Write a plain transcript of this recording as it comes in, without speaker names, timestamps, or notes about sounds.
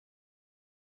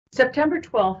September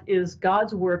 12th is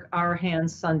God's Work, Our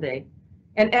Hands Sunday,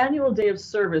 an annual day of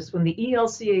service when the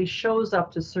ELCA shows up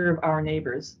to serve our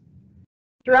neighbors.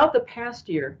 Throughout the past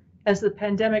year, as the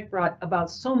pandemic brought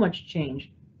about so much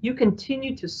change, you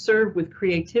continued to serve with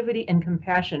creativity and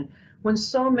compassion when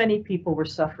so many people were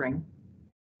suffering.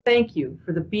 Thank you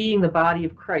for being the body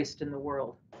of Christ in the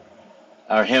world.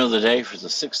 Our hymn of the day for the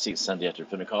 16th Sunday after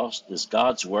Pentecost is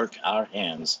God's Work, Our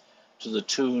Hands, to the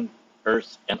tune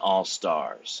Earth and All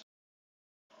Stars.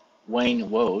 Wayne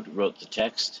Wode wrote the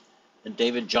text, and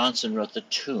David Johnson wrote the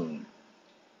tune.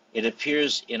 It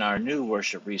appears in our new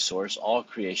worship resource, All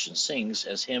Creation Sings,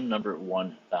 as hymn number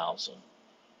 1000.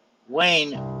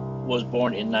 Wayne was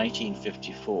born in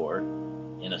 1954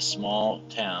 in a small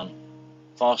town,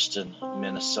 Fosston,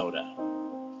 Minnesota.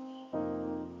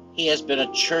 He has been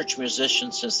a church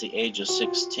musician since the age of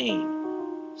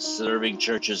 16, serving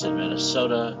churches in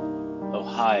Minnesota,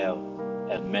 Ohio,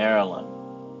 and Maryland,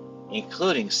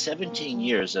 including 17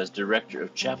 years as director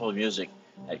of chapel music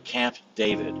at Camp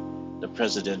David, the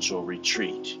presidential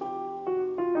retreat.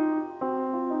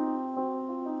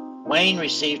 Wayne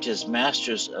received his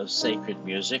Master's of Sacred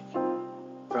Music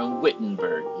from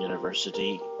Wittenberg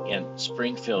University in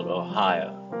Springfield,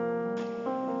 Ohio,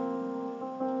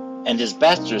 and his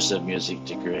Bachelor's of Music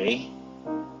degree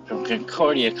from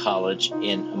Concordia College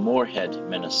in Moorhead,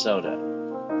 Minnesota.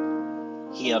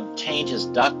 He obtained his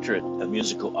Doctorate of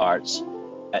Musical Arts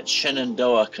at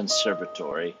Shenandoah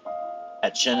Conservatory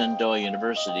at Shenandoah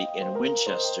University in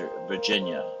Winchester,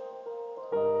 Virginia.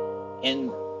 In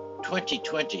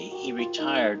 2020, he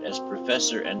retired as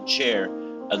professor and chair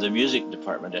of the music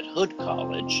department at Hood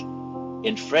College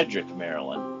in Frederick,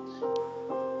 Maryland.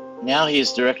 Now he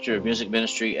is director of music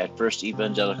ministry at First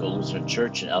Evangelical Lutheran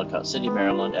Church in Ellicott City,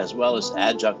 Maryland, as well as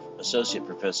adjunct associate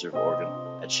professor of organ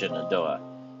at Shenandoah.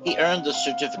 He earned the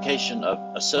certification of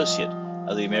Associate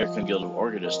of the American Guild of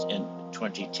Organists in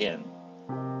 2010.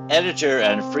 Editor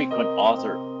and frequent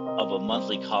author of a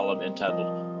monthly column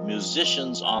entitled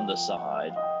Musicians on the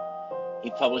Side,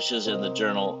 he publishes in the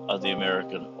Journal of the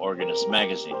American Organist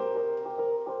magazine.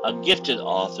 A gifted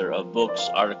author of books,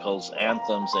 articles,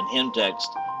 anthems, and hymn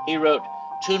texts, he wrote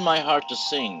Tune My Heart to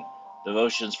Sing,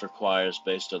 devotions for choirs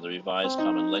based on the Revised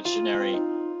Common Lectionary,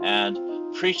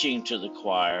 and Preaching to the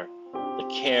Choir,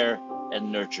 the care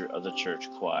and nurture of the church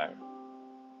choir.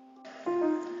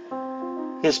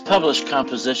 His published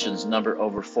compositions number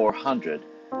over 400,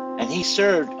 and he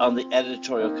served on the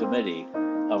editorial committee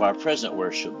of our present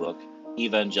worship book,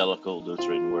 Evangelical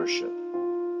Lutheran Worship.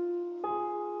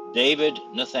 David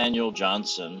Nathaniel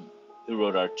Johnson, who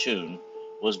wrote our tune,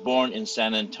 was born in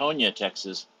San Antonio,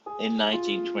 Texas in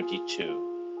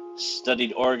 1922,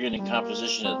 studied organ and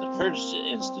composition at the Curtis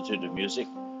Institute of Music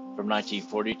from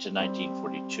 1940 to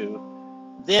 1942,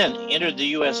 then entered the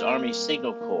U.S. Army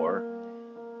Signal Corps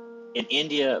in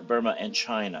India, Burma, and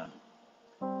China.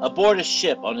 Aboard a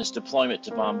ship on his deployment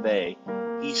to Bombay,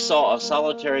 he saw a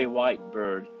solitary white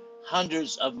bird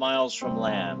hundreds of miles from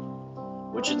land,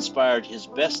 which inspired his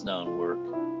best-known work,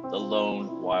 The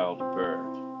Lone Wild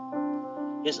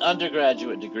Bird. His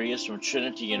undergraduate degree is from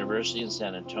Trinity University in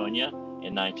San Antonio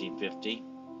in 1950.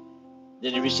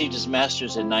 Then he received his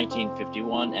master's in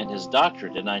 1951 and his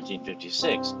doctorate in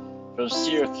 1956 from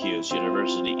Syracuse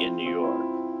University in New York.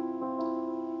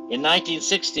 In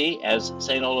 1960, as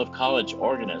St. Olaf College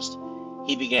organist,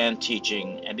 he began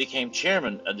teaching and became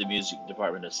chairman of the music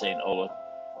department at St. Olaf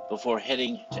before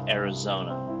heading to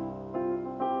Arizona.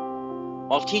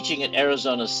 While teaching at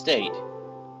Arizona State,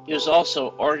 he was also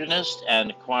organist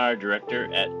and choir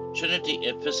director at Trinity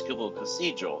Episcopal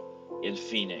Cathedral in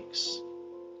Phoenix.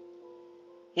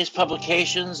 His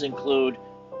publications include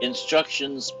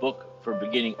Instructions Book for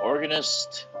Beginning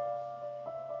Organist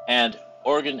and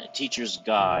Organ Teacher's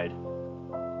Guide.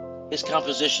 His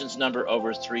compositions number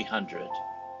over 300.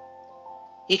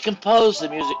 He composed the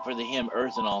music for the hymn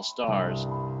Earth and All Stars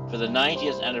for the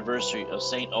 90th anniversary of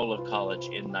St. Olaf College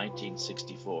in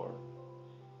 1964.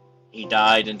 He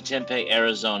died in Tempe,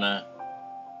 Arizona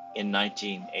in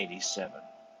 1987.